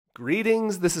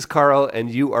Greetings, this is Carl,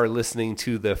 and you are listening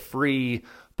to the free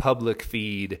public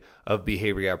feed of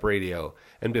Behavior Gap Radio.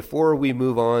 And before we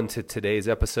move on to today's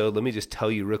episode, let me just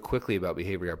tell you real quickly about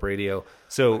Behavior Gap Radio.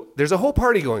 So there's a whole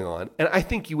party going on, and I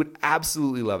think you would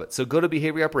absolutely love it. So go to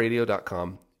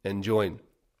behaviorgapradio.com and join.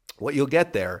 What you'll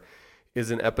get there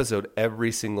is an episode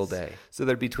every single day. So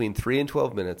they're between 3 and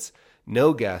 12 minutes,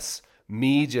 no guests,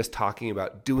 me just talking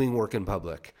about doing work in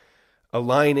public,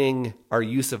 aligning our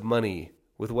use of money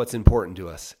with what's important to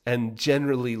us, and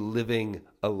generally living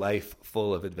a life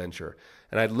full of adventure.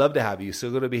 And I'd love to have you.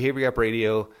 So go to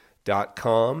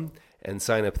behaviorgapradio.com and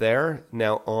sign up there.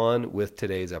 Now on with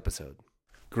today's episode.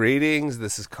 Greetings,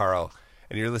 this is Carl,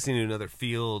 and you're listening to another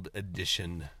field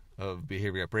edition of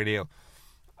Behavior Gap Radio.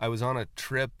 I was on a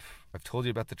trip. I've told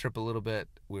you about the trip a little bit.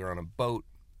 We were on a boat.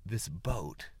 This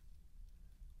boat,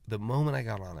 the moment I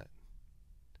got on it,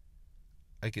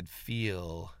 I could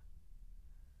feel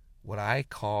what I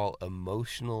call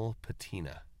emotional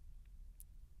patina.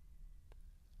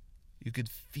 You could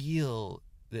feel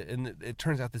that, and it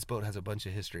turns out this boat has a bunch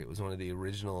of history. It was the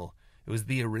original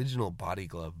Body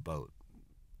Glove boat.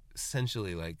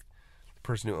 Essentially, like, the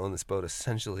person who owned this boat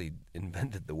essentially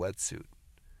invented the wetsuit.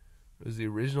 It was the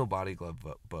original Body Glove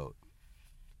boat.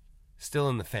 Still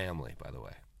in the family, by the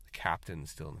way. The captain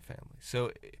is still in the family. So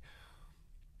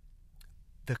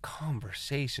the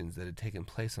conversations that had taken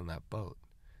place on that boat,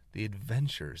 the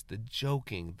adventures, the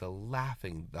joking, the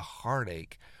laughing, the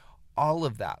heartache, all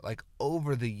of that, like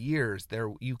over the years, there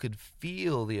you could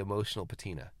feel the emotional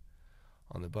patina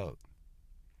on the boat.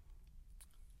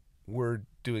 We're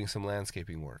doing some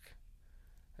landscaping work,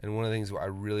 and one of the things I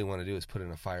really want to do is put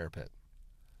in a fire pit.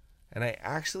 And I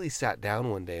actually sat down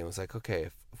one day and was like, okay,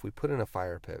 if we put in a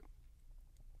fire pit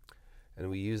and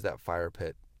we use that fire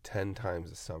pit 10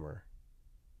 times a summer,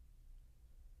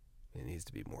 it needs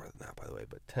to be more than that, by the way,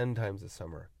 but 10 times a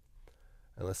summer.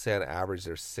 And let's say on average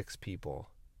there's 6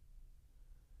 people,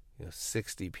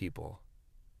 60 people.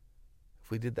 If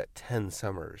we did that 10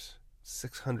 summers,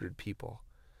 600 people,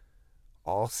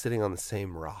 all sitting on the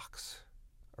same rocks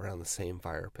around the same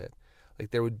fire pit,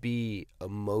 like there would be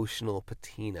emotional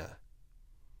patina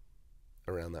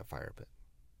around that fire pit.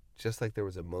 Just like there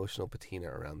was emotional patina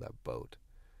around that boat.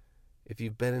 If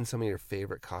you've been in some of your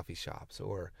favorite coffee shops,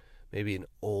 or maybe an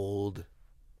old,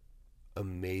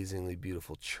 amazingly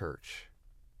beautiful church,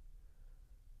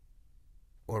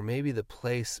 or maybe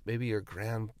maybe your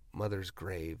grandmother's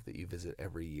grave that you visit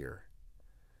every year.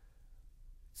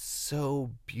 It's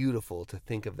so beautiful to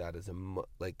think of that as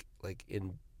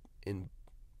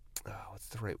what's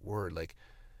the right word? Like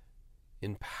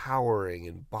empowering,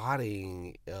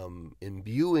 embodying,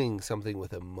 imbuing something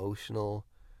with emotional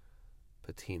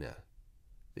patina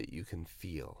that you can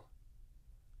feel.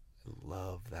 I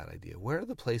love that idea. Where are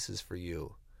the places for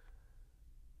you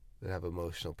that have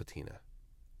emotional patina?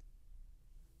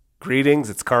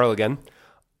 Greetings, it's Carl again.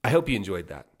 I hope you enjoyed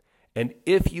that. And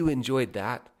if you enjoyed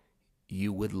that,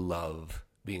 you would love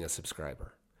being a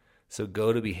subscriber. So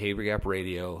go to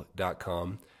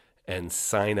behaviorgapradio.com and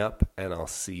sign up, and I'll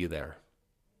see you there.